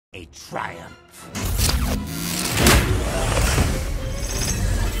a triumph.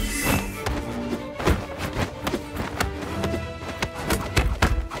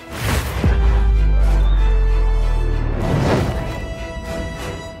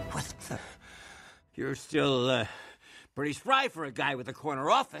 What the? You're still, pretty spry for a guy with a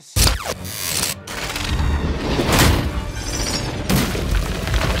corner office.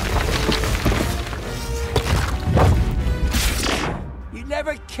 You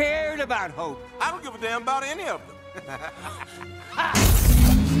never cared about Hope. I don't give a damn about any of them.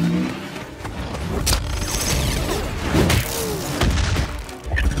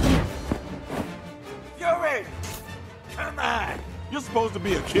 Fury! Come on! You're supposed to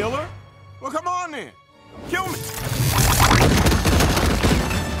be a killer? Well, come on then. Kill me.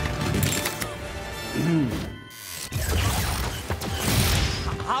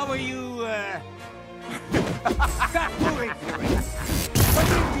 How are you, Stop moving, Fury! What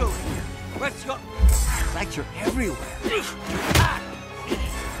are you doing? What's your... Like you're everywhere.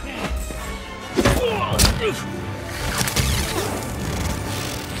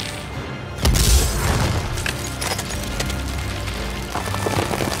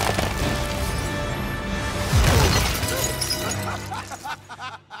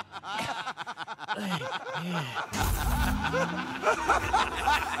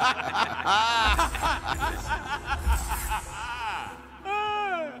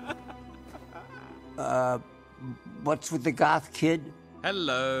 What's with the goth kid?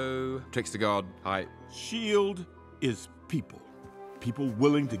 Hello. Trickster God. Hi. SHIELD is people. People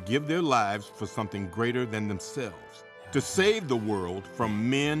willing to give their lives for something greater than themselves. To save the world from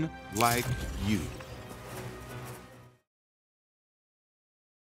men like you.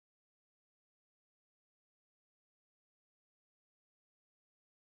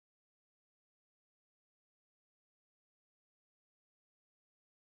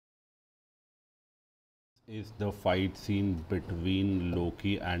 Is the fight scene between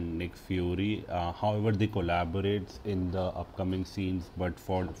Loki and Nick Fury. However, they collaborate in the upcoming scenes, but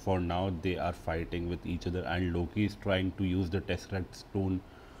for now they are fighting with each other, and Loki is trying to use the Tesseract stone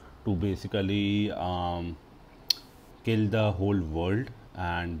to basically kill the whole world,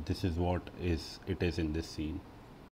 and this is what it is in this scene.